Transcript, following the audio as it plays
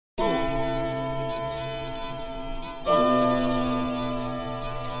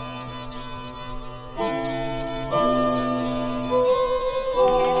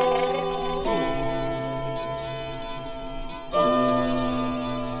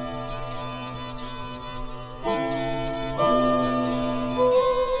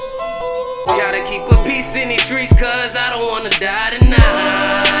Gotta keep a peace in these streets, cause I don't wanna die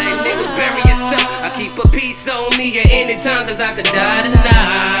tonight. Nigga, bury yourself. I keep a peace on me at any time, cause I could die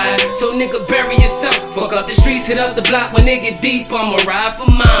tonight. So nigga, bury yourself. Fuck up the streets, hit up the block. When they get deep, I'ma ride for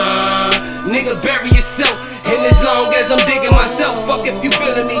mine. Nigga, bury yourself. And as long as I'm digging myself, fuck if you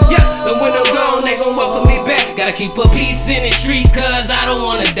feeling me, yeah. And when I'm gone, they gon' welcome me back. Gotta keep a peace in the streets, cause I don't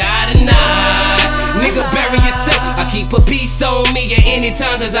wanna die tonight. Nigga, bury yourself. I keep a peace on me at any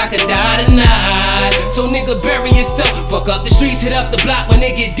time, cause I could die tonight. So nigga, bury yourself. Fuck up the streets, hit up the block. When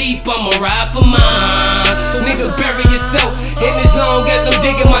they get deep, I'ma ride for mine. So nigga, bury yourself. And as long as I'm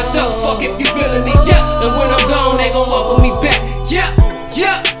digging myself, fuck if you feeling me, yeah. And when I'm gone, they gon' welcome me back, yeah,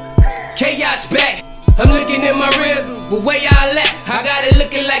 yeah. Chaos back. I'm looking in my rearview, but where y'all at? I got it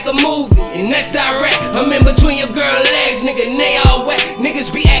looking like a movie, and that's direct. I'm in between your girl legs, nigga, and they all wet.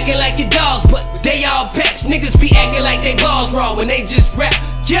 Niggas be acting like your dogs, but they all pets. Niggas be acting like they balls raw when they just rap,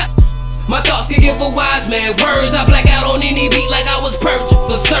 yeah. My thoughts can give a wise man words. I black out on any beat like I was purged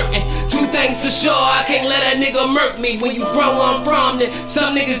for certain. Two things for sure, I can't let a nigga murk me. When you from where I'm from, then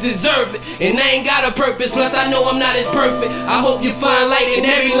some niggas deserve it. And I ain't got a purpose, plus I know I'm not as perfect. I hope you find light in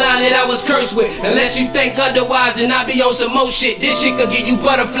every line that I was cursed with. Unless you think otherwise, then I be on some more shit. This shit could give you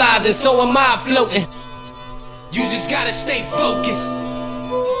butterflies, and so am I floating. You just gotta stay focused.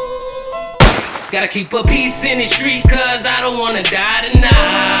 Gotta keep a peace in the streets, cause I don't wanna die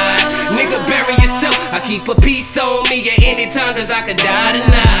tonight. Nigga, bury yourself. I keep a peace on me at any time, cause I could die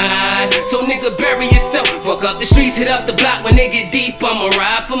tonight. So nigga, bury yourself. Fuck up the streets, hit up the block. When they get deep, I'ma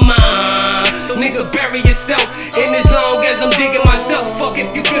ride for mine. So nigga, bury yourself. And as long as I'm digging myself, fuck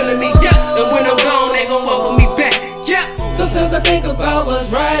if you feeling me, yeah. And when I'm gone, they gon' welcome me back, yeah. Sometimes I think about what's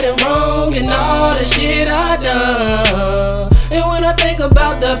right and wrong and all the shit I done. And when I think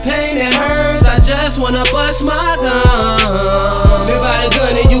about the pain it hurts, I just wanna bust my gun. Live by the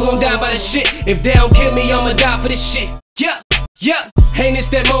gun and you gon' die by the shit. If they don't kill me, I'ma die for this shit, yeah. Yeah, ain't this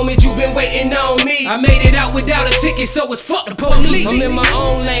that moment you been waiting on me? I made it out without a ticket, so it's fuck the police. I'm in my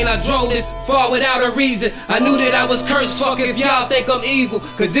own lane, I drove this far without a reason. I knew that I was cursed, fuck if y'all think I'm evil.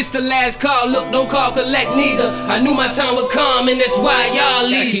 Cause this the last call, look, don't call, collect neither. I knew my time would come, and that's why y'all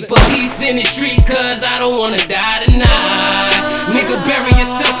leave. Keep a peace in the streets, cause I don't wanna die tonight. Nigga, bury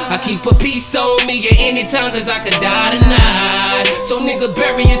yourself. I keep a peace on me at any time, cause I could die tonight. So nigga,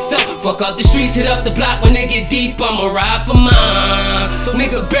 bury yourself. Fuck up the streets, hit up the block. When they get deep, I'ma ride for mine. So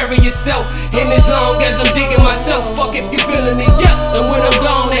nigga, bury yourself. And as long as I'm digging myself, fuck if you feeling me, yeah. And when I'm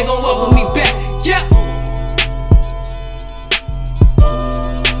gone, they gon' welcome me back, yeah.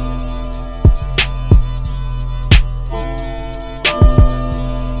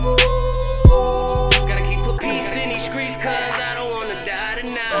 Gotta keep a peace in these streets, cause I don't wanna die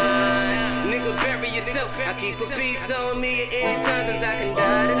tonight. Nigga, bury yourself. I keep a peace on me at any time, cause I can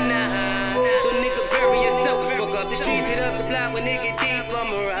die tonight. So nigga, bury yourself. Fuck up the streets, hit up the block. When they get deep,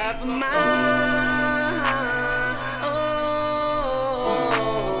 I'ma ride for mine.